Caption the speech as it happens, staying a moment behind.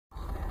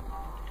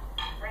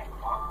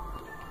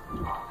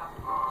Beaver,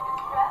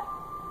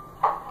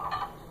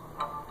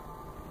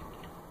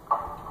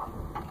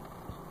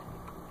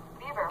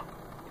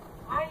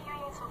 why are you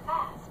eating so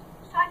fast?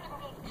 So I can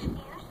be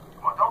excused?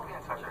 Well, don't be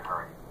in such a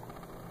hurry.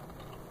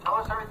 Tell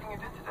us everything you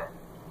did today.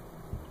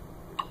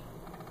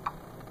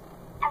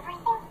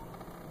 Everything?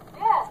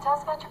 Yes, tell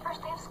us about your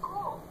first day of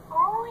school.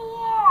 Oh,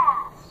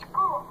 yeah,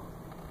 school.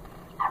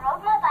 I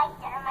rode my bike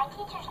there, and my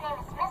teacher's name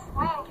is Miss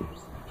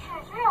Landers. She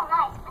was real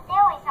nice, but they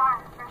always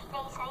are on the first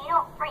day, so you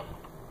don't break.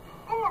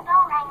 Then the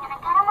bell rang, and I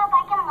got on my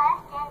bike and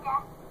left, and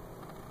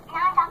now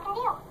I'm talking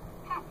to you.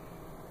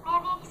 May I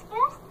be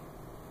excused?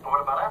 Well, what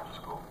about after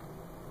school?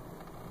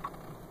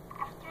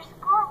 After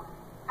school?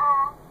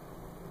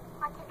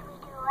 What did we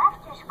do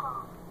after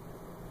school?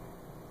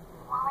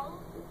 Wally?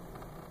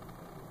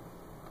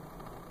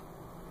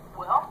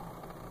 Well,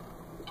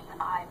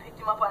 I picked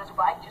him up on his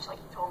bike just like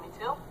he told me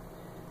to.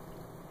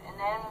 And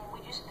then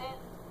we just did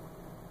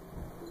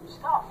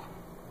stuff.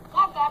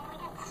 Yeah, Dad, we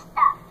did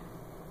stuff.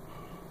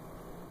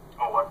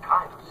 Oh, what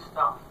kind of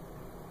stuff?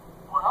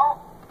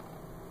 Well,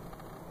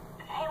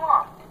 hey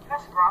Mom, did you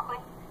mess with broccoli?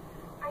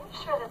 Are you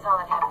sure that's all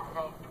that happened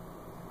today?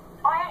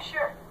 Oh yeah,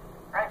 sure.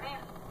 Right,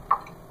 Beaver?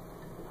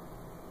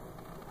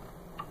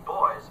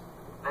 Boys,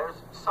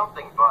 there's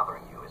something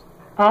bothering you, isn't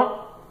there?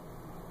 Huh?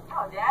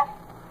 Oh, Dad?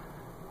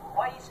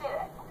 Why do you say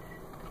that?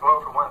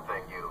 Well, for one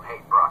thing, you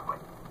hate broccoli.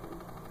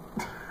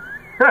 All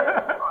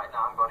right,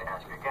 now I'm going to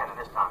ask you again, and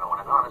this time I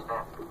want an honest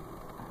answer.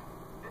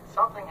 Did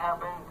something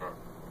happen that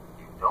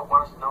you don't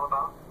want us to know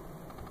about?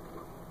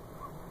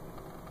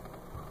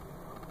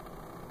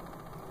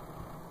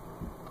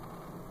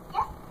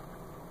 Yes.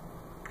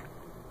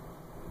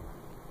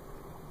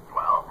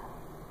 Well,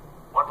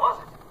 what was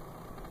it?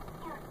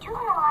 You do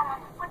know I'm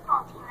on the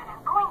football team and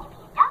I'm going to be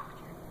a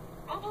doctor.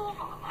 Maybe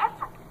even in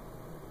Africa.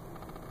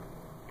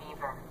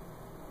 Beaver.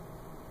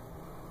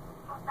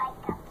 My bike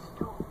got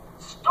stolen.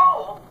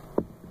 Stole?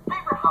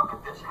 Beaver, how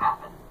could this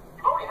happen?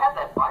 You've only had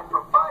that bike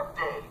for 5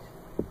 days.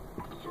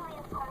 Actually,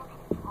 it's only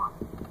been 4.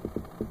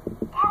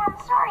 Dad, I'm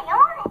sorry,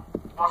 own it.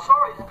 Well,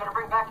 sorry isn't going to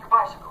bring back your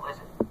bicycle, is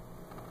it?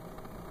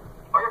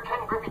 Or your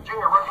Ken Griffey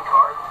Jr. rookie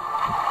card?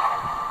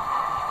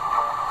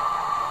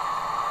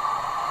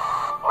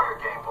 Or your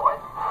Game Boy?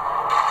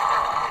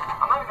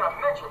 I'm not even going to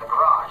mention the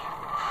garage.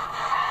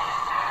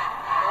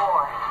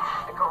 Boy,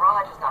 the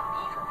garage is not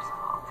Beaver's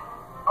fault.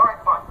 All right,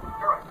 fine.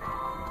 You're right,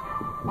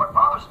 Beaver. What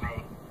bothers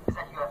me is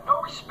that you have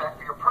no respect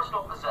for your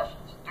personal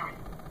possessions, do you?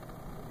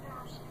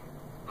 No, sir.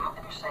 How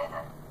can you say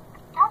that? I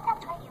thought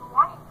that's what you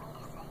wanted me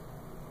to say.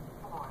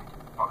 Lord.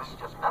 Well, this is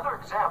just another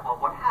example of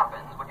what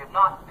happens when you're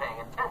not paying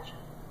attention.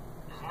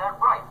 Isn't that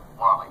right,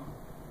 Wally?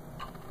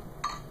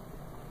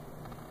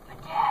 But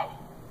Dad,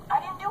 I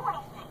didn't do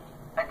anything.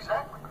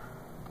 Exactly.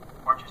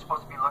 Weren't you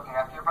supposed to be looking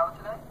after your brother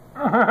today?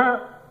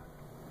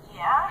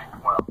 Yeah?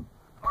 Well,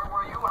 where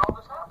were you when all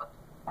this happened?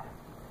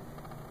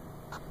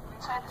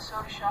 Inside the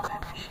soda shop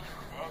having a shake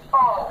with Eddie.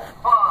 Oh,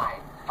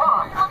 fine,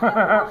 fine.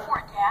 What for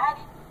it, Dad?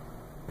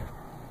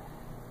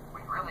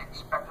 We really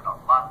expect